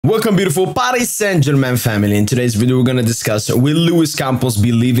Welcome, beautiful Paris Saint-Germain family. In today's video, we're going to discuss, will Luis Campos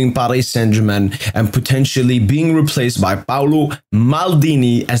be leaving Paris Saint-Germain and potentially being replaced by Paolo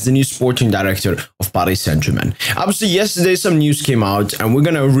Maldini as the new sporting director of Paris Saint-Germain. Obviously, yesterday some news came out and we're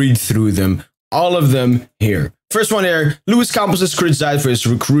going to read through them, all of them here. First one here, Luis Campos is criticized for his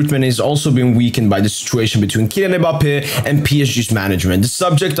recruitment. He's also been weakened by the situation between Kylian Mbappé and PSG's management. The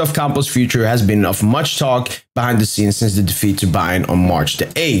subject of Campos' future has been of much talk behind the scenes since the defeat to Bayern on March the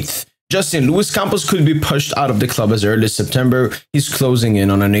 8th. Justin, Luis Campos could be pushed out of the club as early as September. He's closing in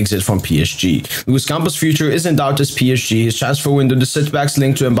on an exit from PSG. Luis Campos' future is in doubt as PSG, his transfer window, the setbacks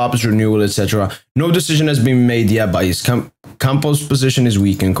linked to Mbappe's renewal, etc. No decision has been made yet, but his Campos' position is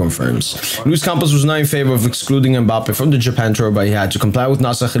weak and confirms. Luis Campos was not in favor of excluding Mbappe from the Japan tour, but he had to comply with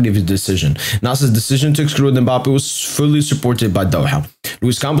Nasser Khalifi's decision. Nasser's decision to exclude Mbappe was fully supported by Doha.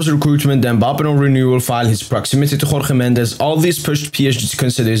 Luis Campos' recruitment, the Mbappe on renewal file, his proximity to Jorge Mendes, all these pushed PSG to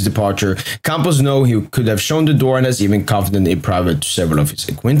consider his departure. Campos knows he could have shown the door and has even confident in private to several of his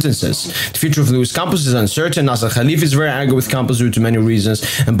acquaintances. The future of Luis Campos is uncertain. Nasser Khalifi is very angry with Campos due to many reasons.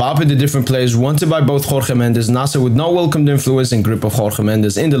 Mbappe, the different players wanted by both Jorge Mendes. Nasser would not welcome the influence and grip of Jorge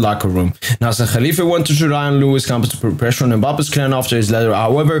Mendes in the locker room. Nasser Khalifi wanted to rely on Luis Campos to put pressure on Mbappe's clan after his letter.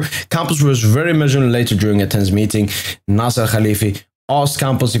 However, Campos was very measured later during a tense meeting. Nasser Khalifi asked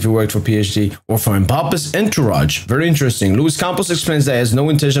Campos if he worked for PSG or for Mbappe's entourage. Very interesting. Luis Campos explains that he has no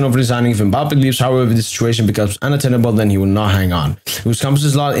intention of resigning if Mbappe leaves. However, if the situation becomes unattainable, then he will not hang on. Luis Campos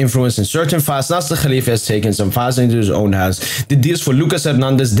has a lot of influence in certain files. Nasser Khalifi has taken some files into his own hands. The deals for Lucas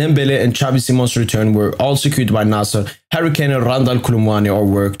Hernandez, Dembele, and Xavi Simon's return were all secured by Nasser. Harry Kane and Randal Kolumani are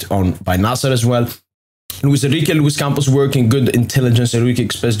worked on by Nasser as well. Luis Campos work in good intelligence. Enrique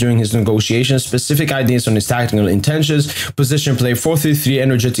expressed during his negotiations specific ideas on his tactical intentions, position play, 4-3-3,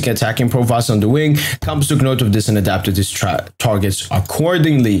 energetic attacking profiles on the wing. Campos took note of this and adapted his targets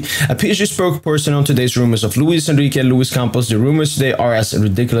accordingly. A PSG spokesperson on today's rumors of Luis Enrique and Luis Campos. The rumors today are as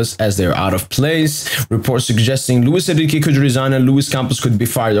ridiculous as they're out of place. Reports suggesting Luis Enrique could resign and Luis Campos could be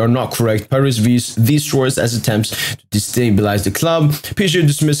fired are not correct. Paris views these stories as attempts to destabilize the club. PSG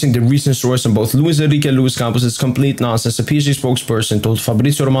dismissing the recent stories on both Luis Enrique and Luis Campos is complete nonsense. A PSG spokesperson told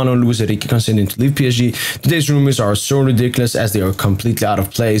Fabrizio Romano and Luis Enrique considering to leave PSG. Today's rumors are so ridiculous as they are completely out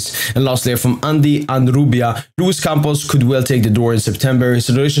of place. And lastly, from Andy Andrubia, Luis Campos could well take the door in September. His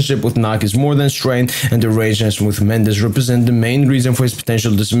relationship with NAC is more than strained, and the arrangements with Mendes represent the main reason for his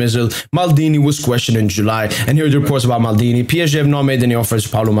potential dismissal. Maldini was questioned in July, and here are the reports about Maldini. PSG have not made any offers to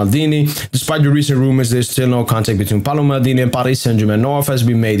Paolo Maldini. Despite the recent rumors, there's still no contact between Paolo Maldini and Paris Saint-Germain. No offer has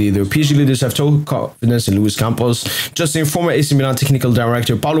been made either. PSG leaders have total confidence in Luis Campos. Justin, former AC Milan technical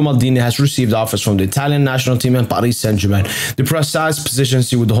director Paolo Maldini has received offers from the Italian national team and Paris Saint-Germain. The precise positions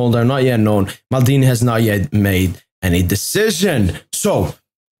he would hold are not yet known. Maldini has not yet made any decision. So,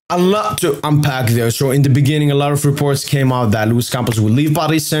 a lot to unpack there. So in the beginning, a lot of reports came out that Luis Campos will leave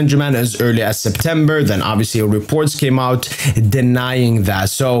Paris Saint-Germain as early as September. Then obviously reports came out denying that.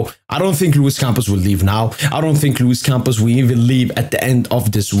 So I don't think Luis Campos will leave now. I don't think Luis Campos will even leave at the end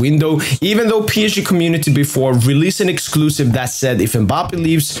of this window. Even though PSG community before released an exclusive that said if Mbappe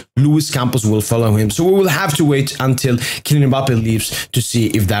leaves, Luis Campos will follow him. So we will have to wait until Kylian Mbappe leaves to see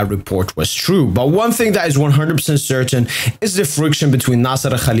if that report was true. But one thing that is 100% certain is the friction between Nasser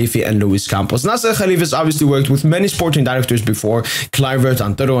Khalifi and Luis Campos. Nasser Khalifi has obviously worked with many sporting directors before. Kluivert,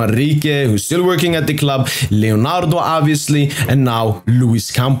 Antero Henrique, who's still working at the club, Leonardo obviously, and now Luis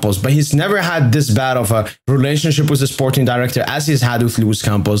Campos. But he's never had this bad of a relationship with the sporting director as he's had with Luis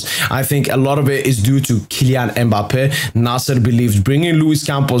Campos. I think a lot of it is due to Kylian Mbappe. Nasser believed bringing Luis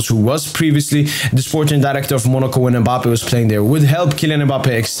Campos, who was previously the sporting director of Monaco when Mbappe was playing there, would help Kylian Mbappe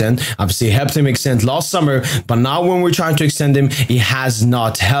extend. Obviously helped him extend last summer, but now when we're trying to extend him, he has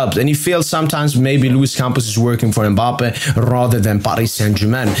not helped. And he feels sometimes maybe Luis Campos is working for Mbappe rather than Paris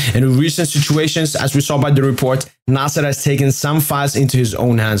Saint-Germain. And in recent situations, as we saw by the report, Nasser has taken some files into his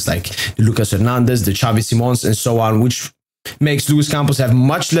own hands, like the Lucas Hernandez, the Xavi Simons, and so on, which makes Luis Campos have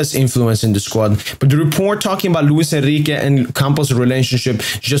much less influence in the squad. But the report talking about Luis Enrique and Campos' relationship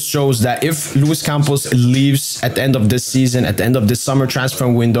just shows that if Luis Campos leaves at the end of this season, at the end of this summer transfer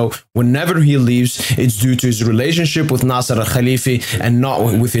window, whenever he leaves, it's due to his relationship with Nasser Khalifi and not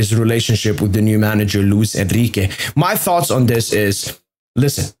with his relationship with the new manager, Luis Enrique. My thoughts on this is,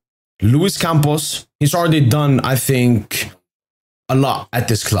 listen, Luis Campos, he's already done, I think, a lot at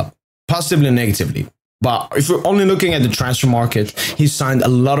this club, positively and negatively. But if we're only looking at the transfer market, he's signed a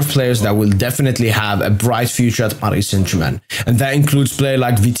lot of players that will definitely have a bright future at Paris Saint-Germain. And that includes players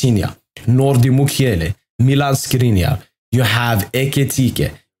like Vitinha, Nordi Mukiele, Milan Skriniar. You have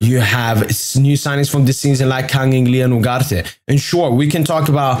Ekitike. You have new signings from this season like Kang In-lee and Ugarte. And sure, we can talk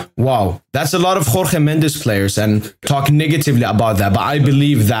about, wow, that's a lot of Jorge Mendes players and talk negatively about that. But I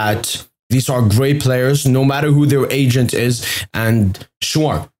believe that these are great players, no matter who their agent is. And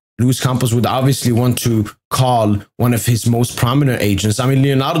sure, Luis Campos would obviously want to call one of his most prominent agents. I mean,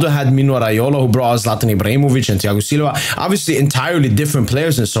 Leonardo had Mino Raiola, who brought Zlatan Ibrahimovic and Thiago Silva. Obviously, entirely different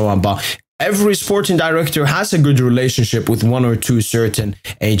players and so on. But every sporting director has a good relationship with one or two certain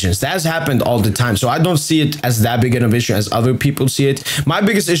agents. That has happened all the time. So I don't see it as that big of an issue as other people see it. My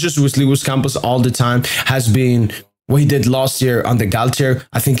biggest issues with Luis Campos all the time has been what he did last year under Galtier.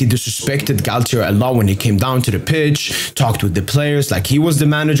 I think he disrespected Galtier a lot when he came down to the pitch, talked with the players like he was the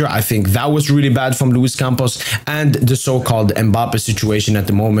manager. I think that was really bad from Luis Campos. And the so-called Mbappe situation at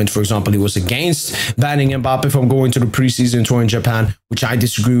the moment. For example, he was against banning Mbappe from going to the preseason tour in Japan, which I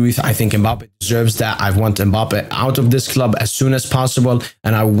disagree with. I think Mbappe deserves that. I want Mbappe out of this club as soon as possible.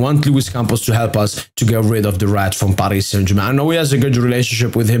 And I want Luis Campos to help us to get rid of the rat from Paris Saint-Germain. I know he has a good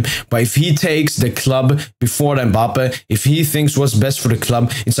relationship with him, but if he takes the club before Mbappe, if he thinks what's best for the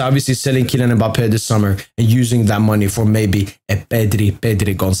club, it's obviously selling Kylian Mbappe this summer and using that money for maybe a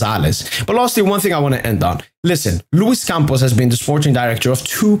Pedri Gonzalez. But lastly, one thing I want to end on. Listen, Luis Campos has been the sporting director of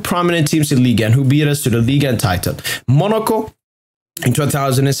two prominent teams in Liga and who beat us to the Liga title. Monaco in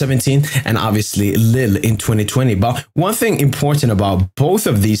 2017 and obviously Lille in 2020. But one thing important about both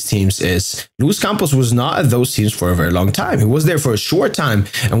of these teams is Luis Campos was not at those teams for a very long time. He was there for a short time.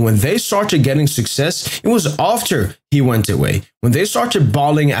 And when they started getting success, it was after he went away. When they started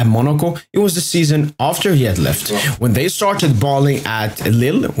balling at Monaco, it was the season after he had left. When they started balling at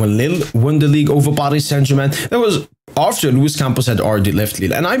Lille, when Lille won the league over Paris Saint-Germain, that was after Luis Campos had already left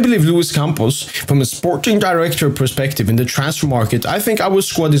Lille. And I believe Luis Campos, from a sporting director perspective in the transfer market, I think our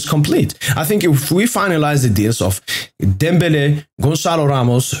squad is complete. I think if we finalize the deals of Dembele, Gonzalo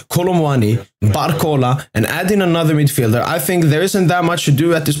Ramos, Kolo Muani, Barcola, and add in another midfielder, I think there isn't that much to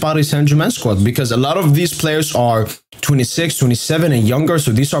do at this Paris Saint-Germain squad because a lot of these players are 26, 27 and younger.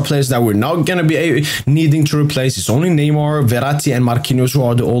 So these are players that we're not going to be needing to replace. It's only Neymar, Verratti and Marquinhos who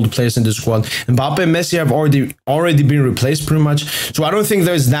are the old players in the squad. Mbappe and Messi have already been replaced pretty much. So I don't think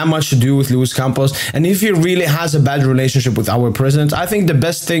there's that much to do with Luis Campos. And if he really has a bad relationship with our president, I think the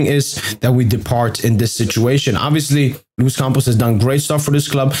best thing is that we depart in this situation. Obviously, Luis Campos has done great stuff for this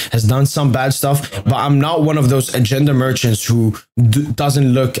club, has done some bad stuff, but I'm not one of those agenda merchants who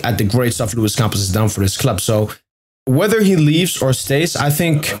doesn't look at the great stuff Luis Campos has done for this club. So whether he leaves or stays, I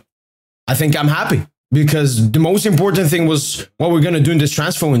think I'm happy because the most important thing was what we're going to do in this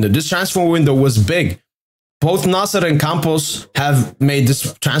transfer window. This transfer window was big. Both Nasser and Campos have made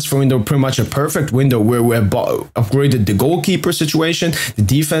this transfer window pretty much a perfect window where we have upgraded the goalkeeper situation, the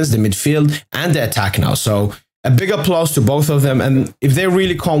defense, the midfield, and the attack now. So a big applause to both of them. And if they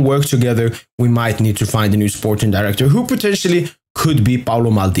really can't work together, we might need to find a new sporting director who potentially could be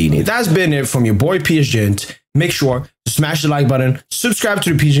Paolo Maldini. That's been it from your boy PSGINT. Make sure to smash the like button, subscribe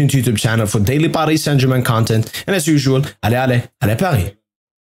to the PSGINT YouTube channel for daily Paris Saint-Germain content, and as usual, allez Paris!